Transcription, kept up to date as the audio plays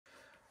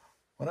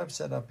What I've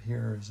set up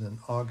here is an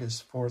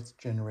August 4th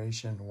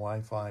generation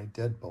Wi-Fi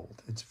Deadbolt.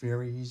 It's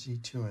very easy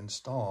to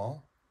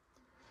install.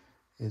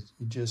 You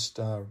just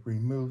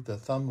remove the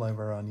thumb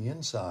lever on the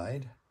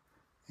inside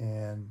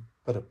and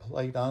put a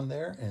plate on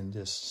there and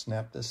just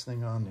snap this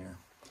thing on there.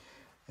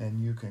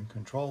 And you can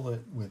control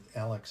it with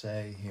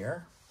Alexa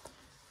here,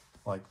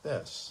 like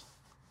this.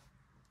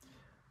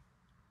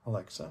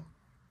 Alexa,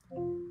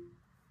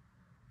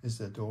 is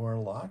the door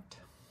locked?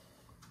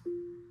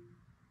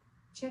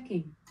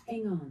 Checking.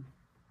 Hang on.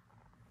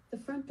 The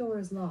front door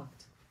is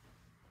locked.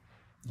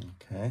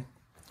 Okay.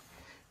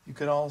 You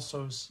could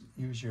also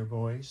use your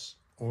voice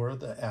or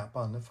the app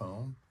on the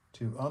phone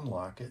to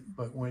unlock it,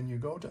 but when you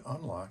go to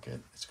unlock it,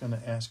 it's going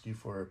to ask you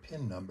for a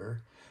PIN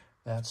number.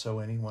 That's so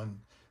anyone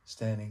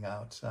standing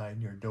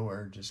outside your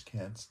door just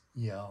can't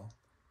yell,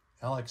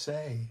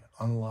 "Alexa,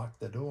 unlock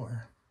the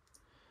door."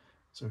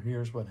 So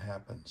here's what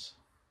happens.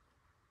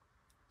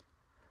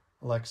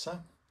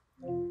 Alexa,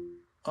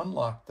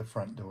 unlock the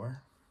front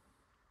door.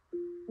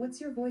 What's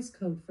your voice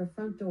code for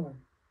front door?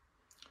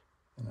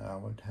 And I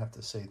would have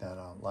to say that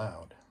out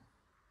loud.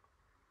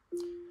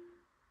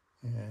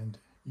 And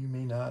you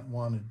may not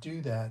want to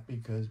do that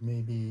because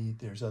maybe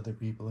there's other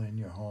people in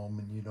your home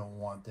and you don't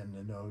want them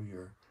to know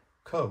your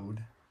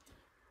code.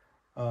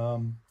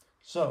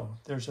 So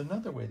there's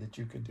another way that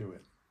you could do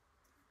it.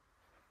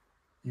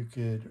 You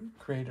could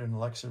create an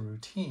Alexa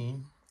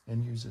routine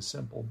and use a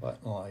simple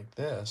button like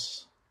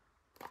this.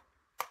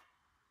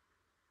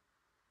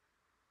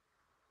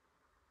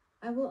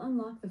 I will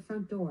unlock the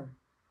front door.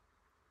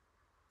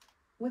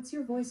 What's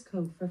your voice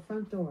code for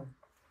front door?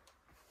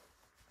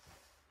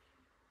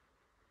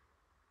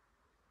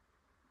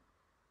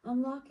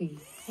 Unlocking.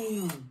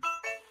 Hang on.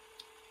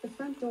 The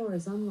front door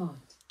is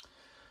unlocked.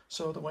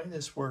 So the way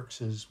this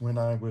works is when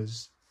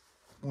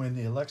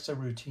the Alexa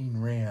routine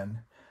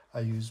ran,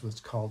 I used what's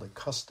called a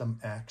custom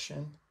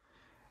action.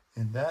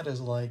 And that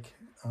is like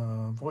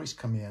a voice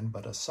command,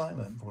 but a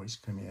silent voice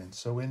command.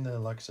 So in the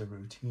Alexa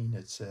routine,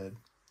 it said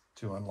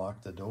to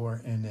unlock the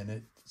door, and then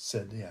it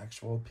said the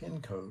actual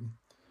PIN code.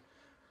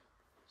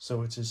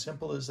 So it's as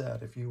simple as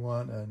that. If you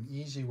want an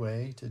easy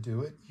way to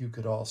do it, you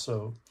could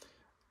also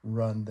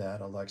run that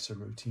Alexa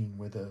routine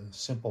with a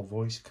simple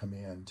voice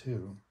command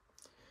too.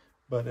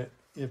 But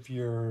if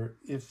you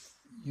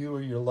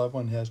or your loved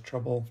one has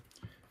trouble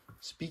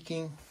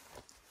speaking,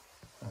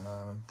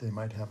 they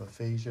might have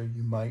aphasia,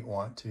 you might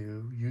want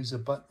to use a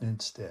button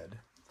instead.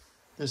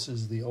 This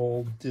is the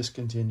old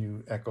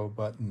discontinue echo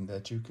button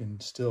that you can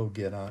still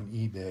get on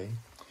eBay.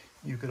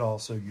 You could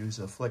also use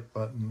a flick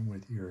button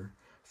with your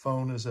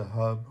phone as a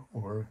hub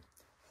or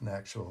an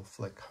actual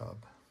flick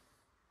hub.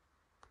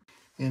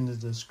 In the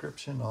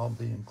description, I'll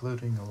be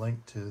including a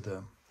link to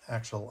the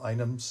actual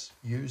items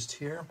used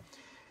here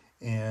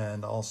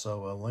and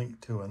also a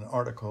link to an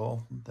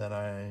article that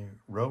I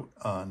wrote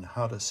on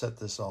how to set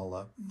this all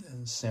up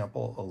and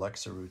sample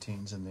Alexa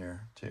routines in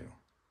there too.